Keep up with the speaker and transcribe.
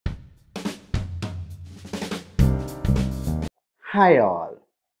Hi all,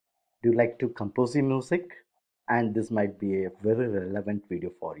 do you like to compose your music? And this might be a very relevant video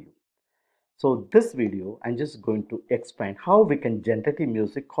for you. So this video, I'm just going to explain how we can generate a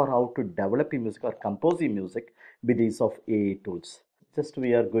music or how to develop a music or compose a music with the use of AI tools. Just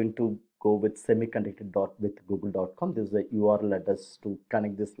we are going to go with semiconductor with google.com. This is the URL address to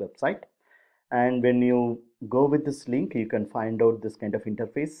connect this website. And when you go with this link, you can find out this kind of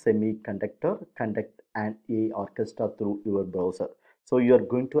interface, Semi-Conductor, conduct an AI orchestra through your browser. So you are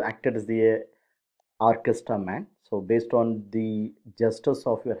going to act as the orchestra man. So based on the gestures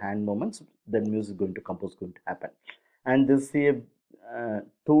of your hand movements, the music is going to compose going to happen. And this is a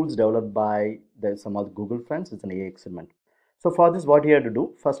tools developed by some other Google friends. It's an AI experiment. So for this, what you have to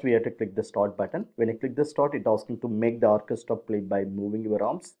do, first we have to click the start button. When you click the start, it asks you to make the orchestra play by moving your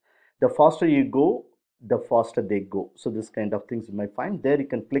arms. The faster you go, the faster they go. So this kind of things you might find. There you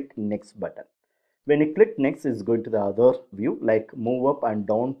can click next button. When you click next, it's going to the other view, like move up and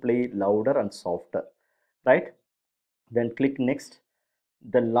down, play louder and softer, right? Then click next.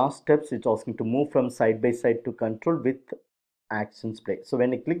 The last steps, it's asking to move from side by side to control with actions play. So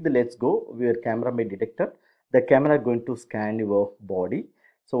when you click the let's go, your camera may detect it. The camera is going to scan your body.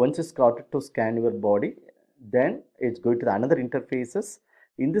 So once it's started to scan your body, then it's going to the another interfaces.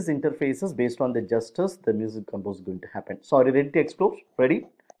 In this interfaces, based on the gestures, the music compose is going to happen. So are you ready to explore? Ready?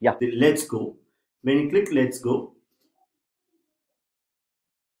 Yeah. Let's go. When you click let's go,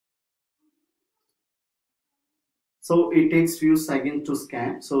 so it takes few seconds to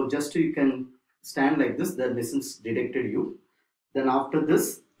scan. So just you can stand like this, the machine's detected you. Then after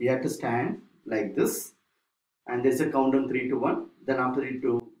this, you have to stand like this, and there's a countdown 3 to 1. Then after it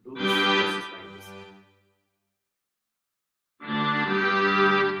to do this process like this.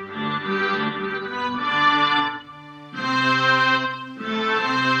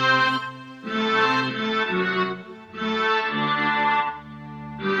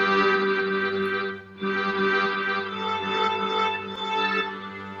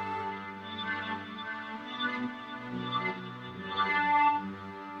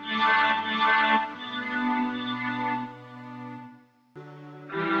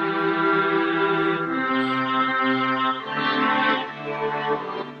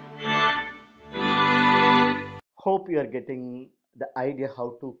 Hope you are getting the idea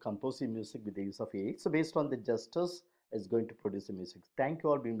how to compose your music with the use of AI. So based on the gestures, it's going to produce the music. Thank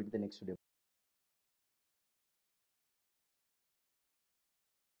you all. We'll meet in the next video.